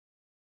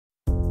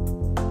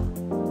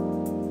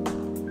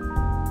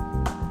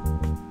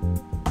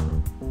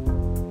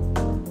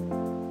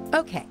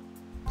Okay,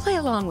 play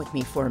along with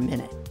me for a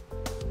minute.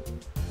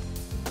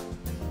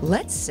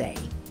 Let's say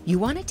you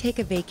want to take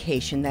a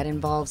vacation that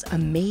involves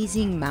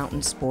amazing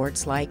mountain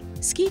sports like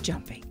ski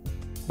jumping,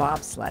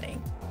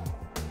 bobsledding,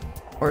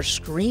 or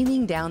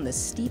screaming down the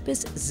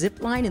steepest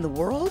zip line in the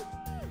world.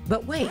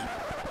 But wait,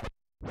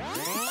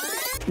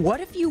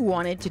 what if you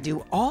wanted to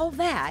do all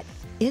that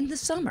in the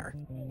summer?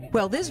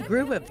 Well, this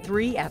group of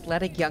 3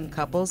 athletic young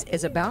couples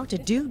is about to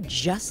do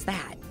just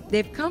that.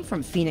 They've come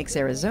from Phoenix,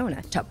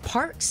 Arizona to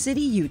Park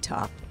City,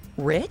 Utah.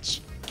 Rich,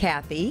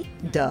 Kathy,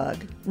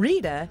 Doug,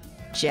 Rita,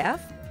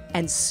 Jeff,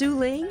 and Su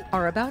Ling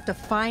are about to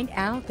find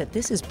out that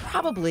this is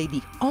probably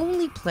the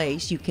only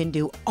place you can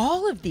do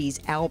all of these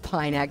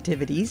alpine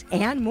activities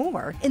and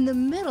more in the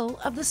middle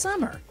of the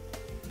summer.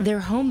 Their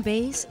home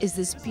base is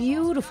this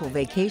beautiful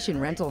vacation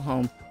rental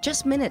home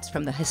just minutes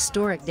from the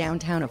historic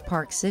downtown of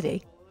Park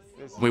City.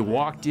 We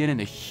walked in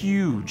the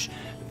huge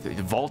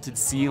the vaulted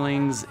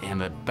ceilings and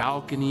the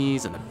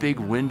balconies and the big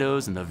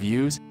windows and the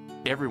views.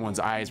 Everyone's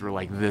eyes were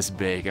like this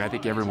big, and I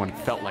think everyone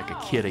felt like a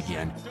kid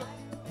again.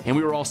 And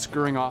we were all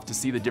scurrying off to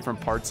see the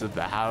different parts of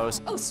the house.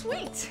 Oh,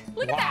 sweet.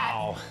 Look at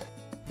that.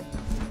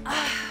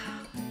 Wow.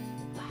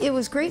 It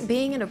was great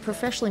being in a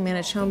professionally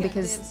managed home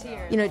because,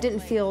 you know, it didn't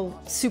feel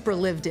super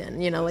lived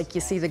in, you know, like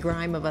you see the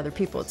grime of other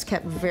people. It's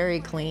kept very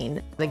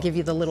clean. They give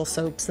you the little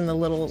soaps and the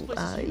little,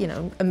 you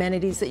know,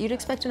 amenities that you'd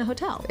expect in a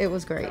hotel. It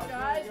was great.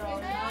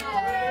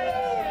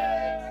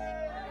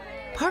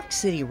 Park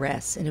City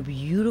rests in a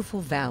beautiful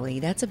valley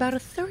that's about a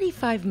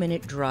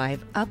 35-minute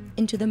drive up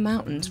into the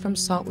mountains from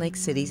Salt Lake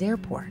City's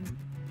airport.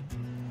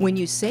 When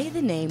you say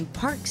the name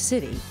Park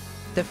City,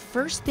 the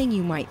first thing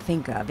you might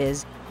think of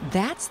is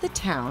that's the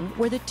town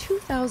where the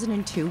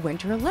 2002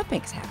 Winter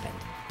Olympics happened.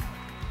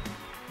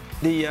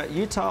 The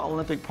Utah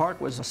Olympic Park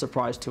was a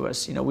surprise to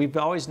us. You know, we've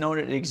always known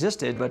it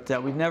existed, but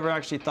we've never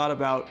actually thought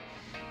about,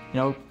 you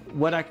know,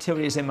 what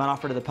activities they might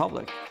offer to the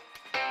public.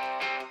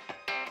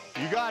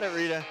 You got it,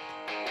 Rita.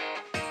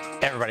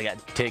 Everybody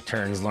got to take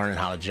turns learning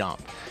how to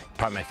jump.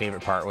 Probably my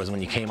favorite part was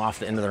when you came off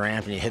the end of the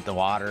ramp and you hit the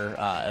water.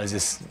 It was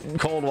just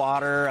cold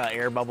water,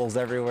 air bubbles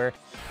everywhere.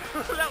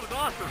 That was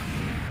awesome.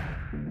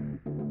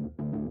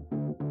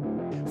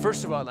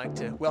 First of all, I'd like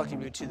to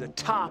welcome you to the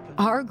top.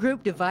 Our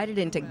group divided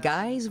into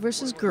guys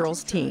versus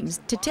girls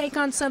teams to take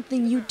on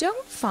something you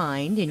don't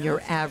find in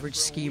your average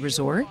ski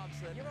resort: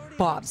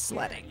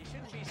 bobsledding.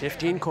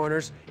 15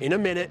 corners in a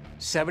minute,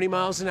 70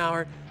 miles an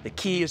hour. The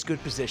key is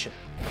good position.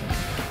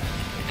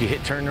 You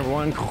hit turn number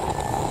 1,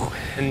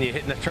 and you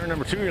hit the turn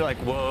number 2, you're like,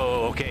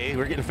 whoa, okay,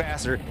 we're getting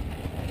faster.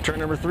 Turn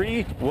number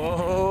 3,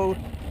 whoa.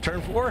 Turn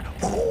 4,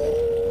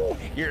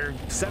 you're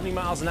 70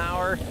 miles an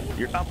hour,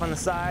 you're up on the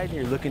side,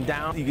 you're looking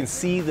down. You can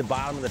see the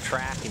bottom of the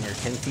track and you're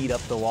 10 feet up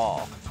the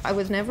wall. I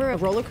was never a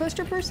roller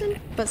coaster person,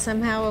 but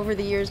somehow over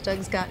the years,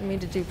 Doug's gotten me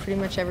to do pretty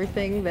much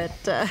everything that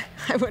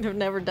I would have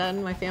never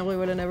done. My family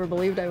would have never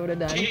believed I would have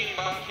done.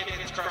 Bob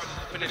Kinnons crosses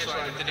the finish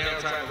line with a narrow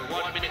time of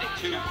 1 minute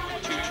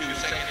 2.22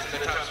 seconds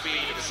and a top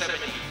speed of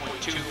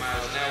 70.2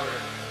 miles an hour,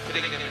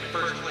 putting them in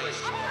first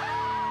place.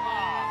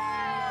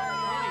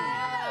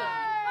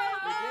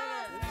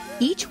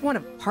 Each one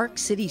of Park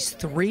City's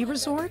 3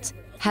 resorts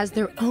has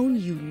their own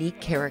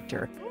unique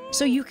character,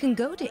 so you can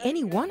go to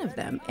any one of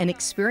them and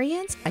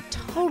experience a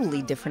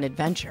totally different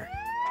adventure.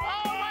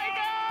 Oh my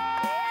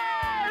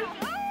gosh!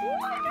 Oh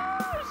my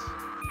gosh!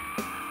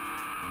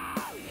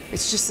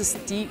 It's just this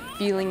deep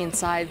feeling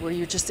inside where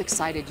you're just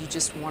excited. You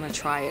just want to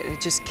try it.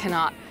 It just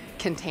cannot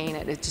contain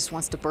it. It just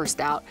wants to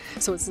burst out.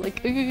 So it's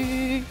like,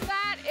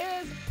 that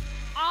is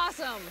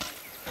awesome.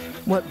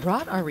 What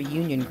brought our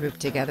reunion group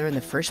together in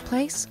the first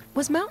place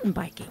was mountain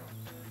biking.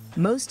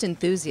 Most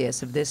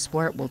enthusiasts of this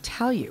sport will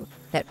tell you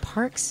that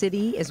Park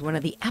City is one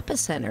of the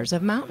epicenters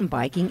of mountain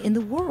biking in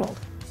the world,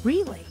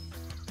 really.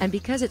 And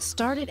because it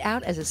started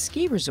out as a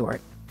ski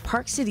resort,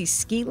 Park City's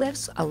ski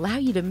lifts allow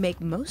you to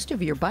make most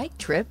of your bike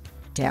trip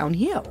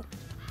downhill.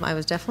 I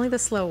was definitely the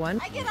slow one.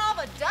 I get all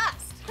the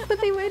dust.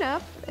 But they wait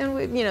up,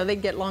 and you know, they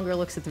get longer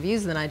looks at the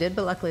views than I did,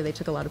 but luckily they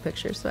took a lot of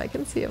pictures, so I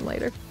can see them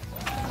later.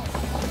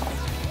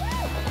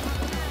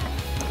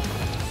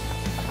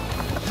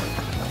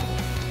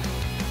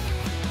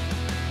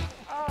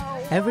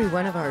 Every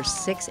one of our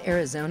 6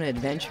 Arizona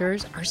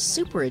adventurers are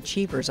super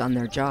achievers on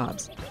their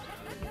jobs.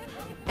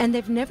 And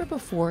they've never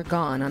before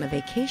gone on a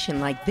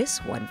vacation like this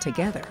one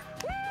together.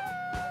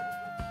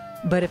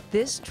 But if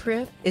this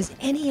trip is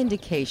any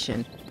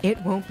indication,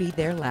 it won't be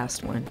their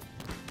last one.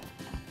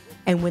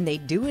 And when they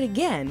do it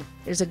again,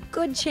 there's a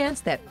good chance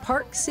that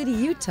Park City,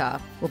 Utah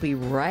will be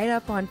right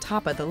up on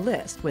top of the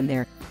list when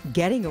they're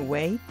getting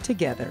away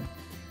together.